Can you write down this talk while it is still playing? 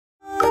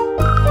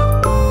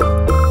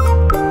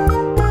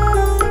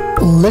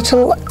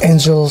Little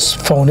Angels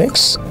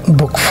Phonics,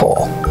 Book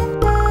 4.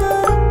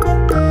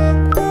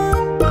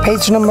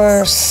 Page number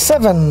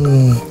 7.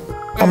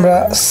 আমরা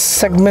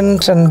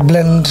segment and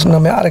blend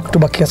নামে আরেকটু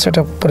বাকি আছে,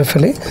 এটা পড়ে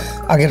ফেলি।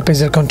 আগের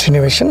পেজের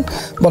কন্টিনিউয়েশন।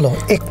 বলো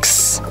এক্স,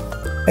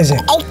 এই যে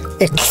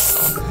x,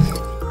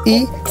 E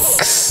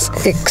x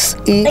x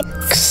E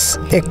x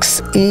x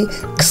E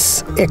x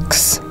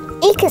x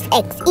Equals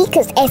X,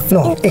 equals S.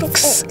 No, X,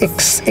 X,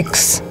 X.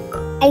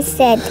 I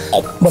said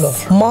X. Bolo,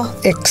 ma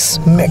X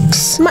mix.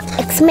 Ma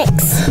X mix.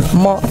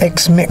 Ma X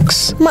mix.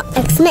 Ma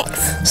X mix.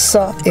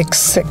 Sa X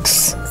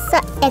 6. Sa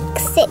X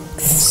 6.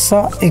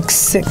 Sa X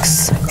 6.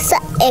 Sa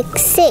X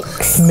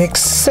 6. Mix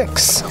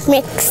 6.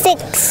 Mix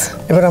 6.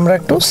 এবার আমরা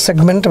একটু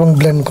segment এবং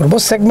blend করব।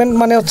 Segment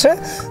মানে হচ্ছে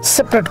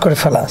separate করে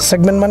ফেলা।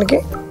 Segment মানে কি?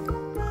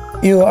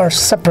 You are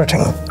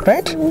separating,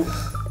 right?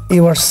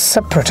 You are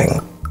separating.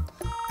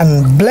 And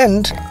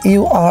blend,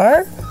 you are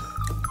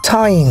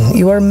tying,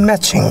 you are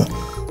matching,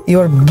 you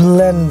are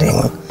blending,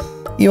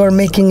 you are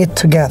making it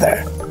together.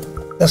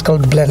 That's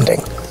called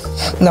blending.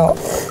 Now,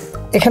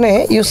 ekhane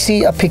you see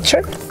a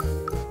picture.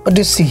 What do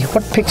you see?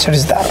 What picture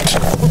is that?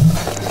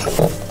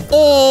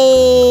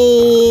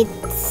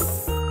 It's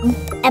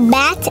a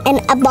bat and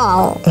a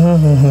ball.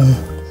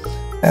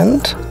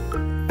 And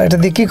এটা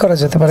দিয়ে কি করা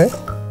যেতে পারে?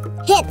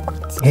 Hit.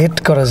 Hit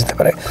করা যেতে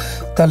পারে।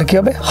 তাহলে কি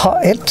হবে?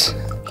 Hit.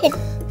 Hit.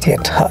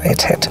 Hit,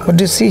 hit, hit. What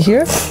do you see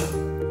here?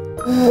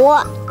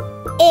 What?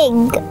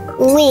 Egg.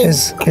 Wig.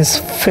 Is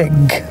fig.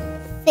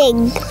 Fig.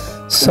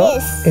 So,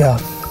 This. yeah,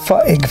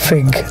 egg,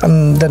 fig. And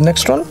the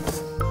next one?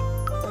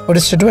 What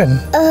is she doing?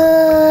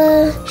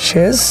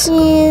 She's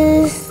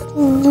Is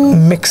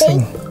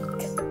mixing.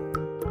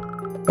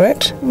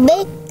 Right?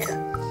 big.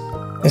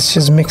 Yes,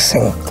 she's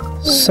mixing.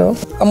 So,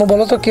 Amma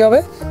bolo to ki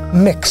hobe?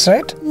 Mix,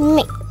 right?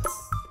 Mix.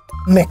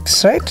 Mix,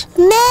 right?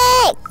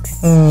 Mix.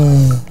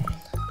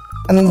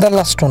 And the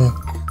last one.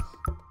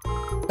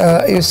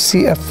 You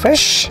see a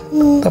fish.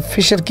 The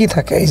fish er ki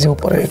thake ei je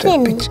upore eta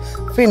Fin.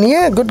 Fin,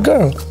 yeah, good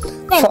girl.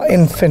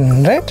 In fin,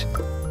 right?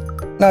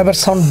 Now ebar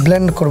sound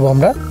blend korbo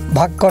amra.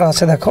 Bhag kora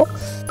ache dekho.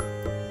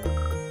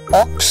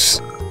 Ox,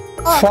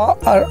 fa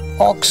R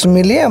ox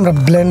মিলিয়ে আমরা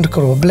blend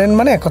করব। blend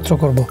মানে একত্র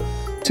করব,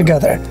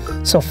 together.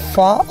 So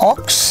fa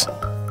ox.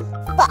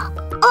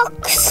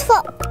 Ox.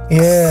 Fox.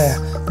 Yeah.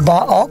 Ba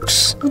ox.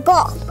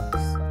 Box.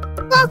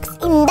 Box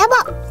in the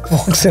box.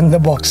 Box in the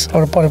box.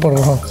 আর পরে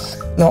পড়ব।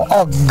 Now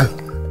og.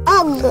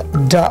 Og.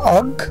 Da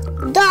og.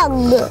 Dog.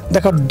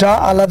 দেখো da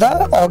আলাদা,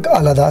 og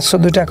আলাদা। So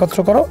দুইটা একত্র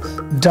করো।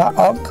 Da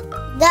og.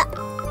 The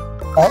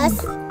Og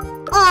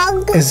og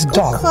is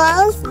dog.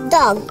 equals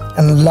dog.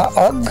 And la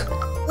og.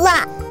 La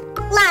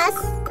plus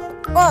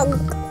og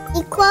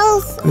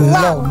equals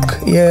Log.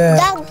 Yeah.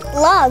 Dog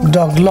log.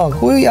 Dog log.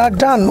 We are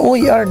done. We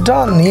are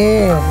done.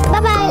 Yeah.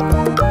 Bye bye.